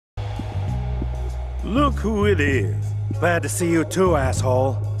Look who it is. Glad to see you too,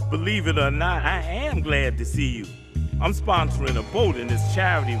 asshole. Believe it or not, I am glad to see you. I'm sponsoring a boat in this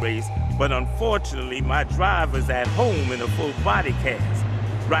charity race, but unfortunately my driver's at home in a full body cast.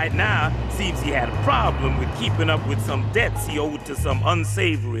 Right now, seems he had a problem with keeping up with some debts he owed to some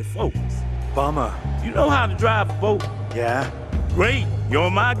unsavory folks. Bummer. You know how to drive a boat? Yeah? Great,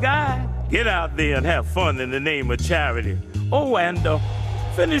 you're my guy. Get out there and have fun in the name of charity. Oh, and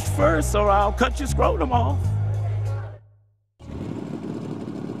finish first or I'll cut your scrotum off.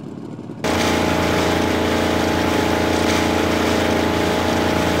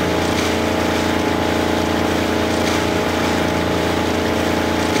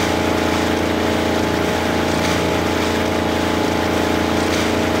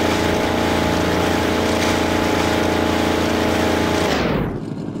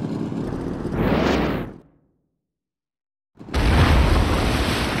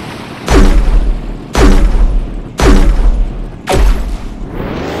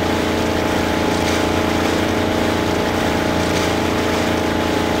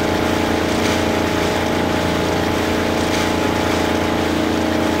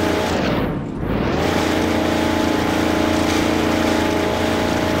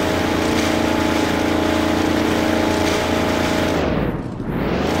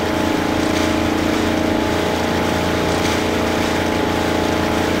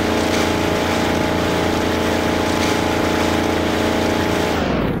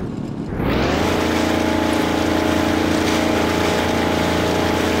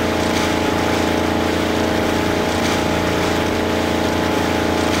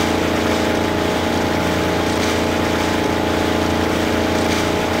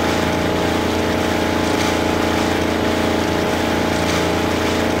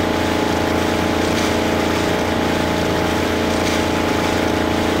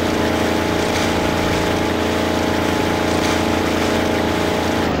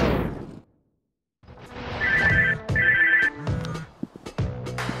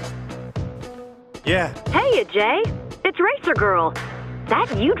 Yeah. Hey, Jay. It's Racer Girl.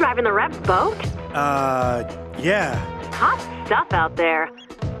 That you driving the Rev's boat? Yeah. Hot stuff out there.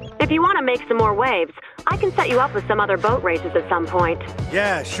 If you want to make some more waves, I can set you up with some other boat races at some point.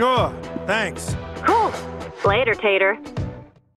 Yeah, sure. Thanks. Cool. Later, Tater.